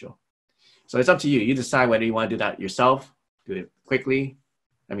potential. So it's up to you. You decide whether you want to do that yourself, do it quickly.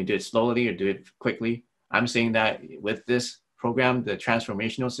 Do it slowly or do it quickly. I'm saying that with this program, the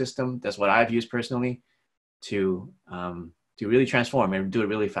transformational system, that's what I've used personally to really transform and do it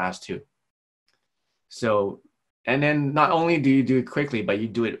really fast too. So, and then not only do you do it quickly, but you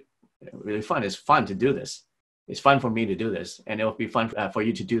do it really fun. It's fun to do this. It's fun for me to do this, and it'll be fun for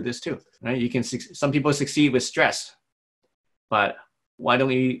you to do this too. Right? You can. Some people succeed with stress, but why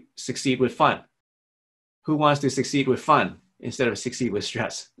don't you succeed with fun? Who wants to succeed with fun instead of succeed with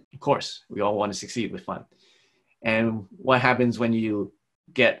stress? Of course, we all want to succeed with fun. And what happens when you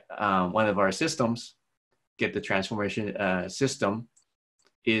get one of our systems, get the transformation system,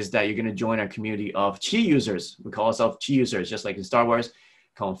 is that you're going to join our community of chi users. We call ourselves chi users, just like in Star Wars,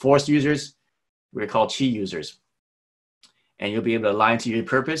 call them force users. We're called chi users. And you'll be able to align to your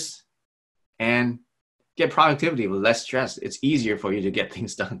purpose and get productivity with less stress. It's easier for you to get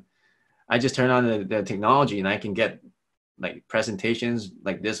things done. I just turn on the technology and I can get like presentations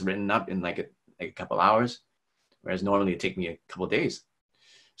like this written up in like a couple hours, whereas normally it take me a couple of days.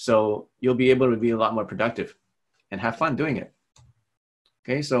 So you'll be able to be a lot more productive and have fun doing it.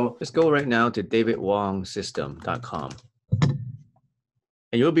 Okay, so let's go right now to davidwongsystem.com.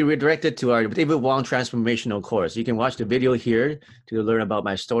 And you'll be redirected to our David Wong transformational course. You can watch the video here to learn about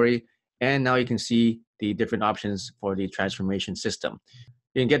my story. And now you can see the different options for the transformation system.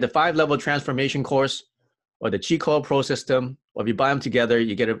 You can get the 5-level transformation course or the Chi Code Pro system, or if you buy them together,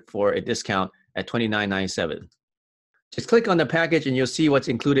 you get it for a discount at $29.97. Just click on the package and you'll see what's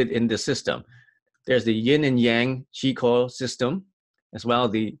included in the system. There's the yin and yang Chi Code system, as well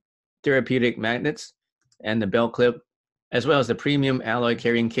as the therapeutic magnets and the belt clip, as well as the premium alloy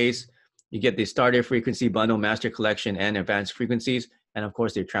carrying case. You get the starter frequency bundle, master collection, and advanced frequencies, and of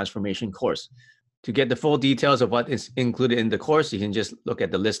course the transformation course. To get the full details of what is included in the course, you can just look at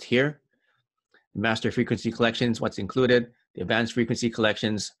the list here. The master frequency collections, what's included, the advanced frequency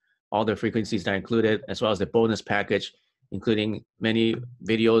collections, all the frequencies that are included, as well as the bonus package, including many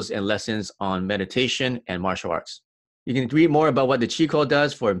videos and lessons on meditation and martial arts. You can read more about what the Chi Code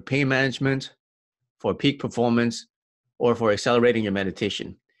does for pain management, for peak performance, or for accelerating your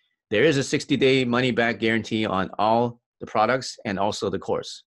meditation. There is a 60-day money-back guarantee on all the products and also the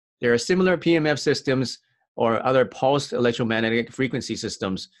course. There are similar PMF systems or other pulsed electromagnetic frequency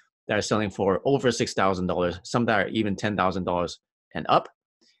systems that are selling for over $6,000, some that are even $10,000 and up.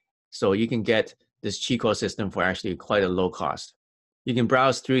 So you can get this Chi Code system for actually quite a low cost. You can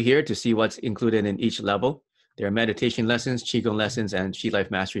browse through here to see what's included in each level. There are meditation lessons, Qigong lessons, and Chi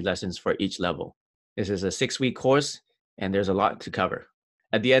Life Mastery lessons for each level. This is a 6-week course, and there's a lot to cover.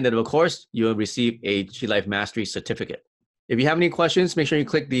 At the end of the course, you'll receive a Chi Life Mastery certificate. If you have any questions, make sure you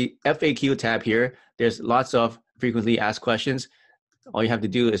click the FAQ tab here. There's lots of frequently asked questions. All you have to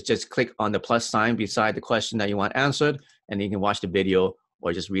do is just click on the plus sign beside the question that you want answered, and then you can watch the video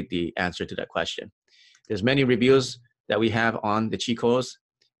or just read the answer to that question. There's many reviews that we have on the Chi Codes.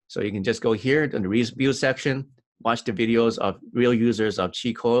 So you can just go here in the review section, watch the videos of real users of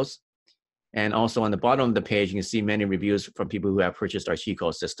Chi Codes. And also on the bottom of the page, you can see many reviews from people who have purchased our Chi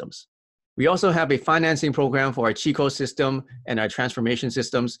Code systems. We also have a financing program for our Chi Code system and our transformation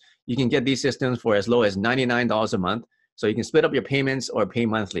systems. You can get these systems for as low as $99 a month. So you can split up your payments or pay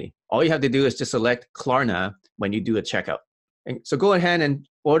monthly. All you have to do is just select Klarna when you do a checkout. And so go ahead and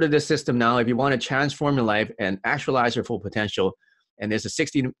order this system now if you want to transform your life and actualize your full potential. And there's a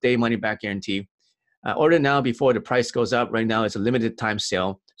 60-day money-back guarantee. Order now before the price goes up. Right now, it's a limited time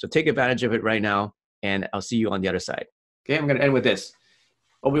sale. So take advantage of it right now, and I'll see you on the other side. Okay, I'm going to end with this.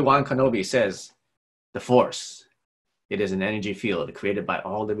 Obi-Wan Kenobi says, "The Force, it is an energy field created by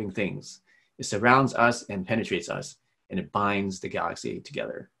all living things. It surrounds us and penetrates us, and it binds the galaxy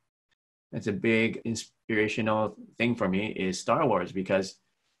together." That's a big inspirational thing for me is Star Wars, because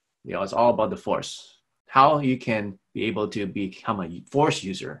it's all about the Force. How you can be able to become a Force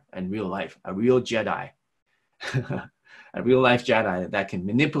user in real life, a real Jedi, a real life Jedi that can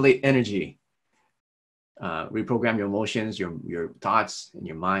manipulate energy, reprogram your emotions, your thoughts, and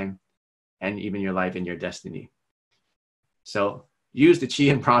your mind, and even your life and your destiny. So use the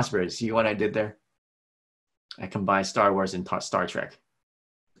Chi and prosper. See what I did there? I combined Star Wars and Star Trek.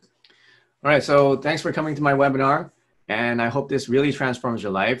 All right, so thanks for coming to my webinar. And I hope this really transforms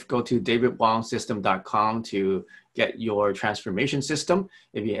your life. Go to davidwongsystem.com to get your transformation system.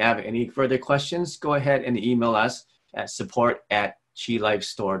 If you have any further questions, go ahead and email us at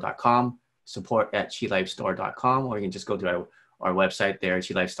support@chilifestore.com, support@chilifestore.com, or you can just go to our website there,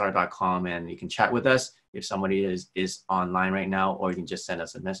 chilifestore.com, and you can chat with us if somebody is online right now, or you can just send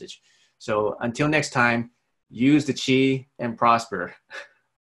us a message. So until next time, use the chi and prosper.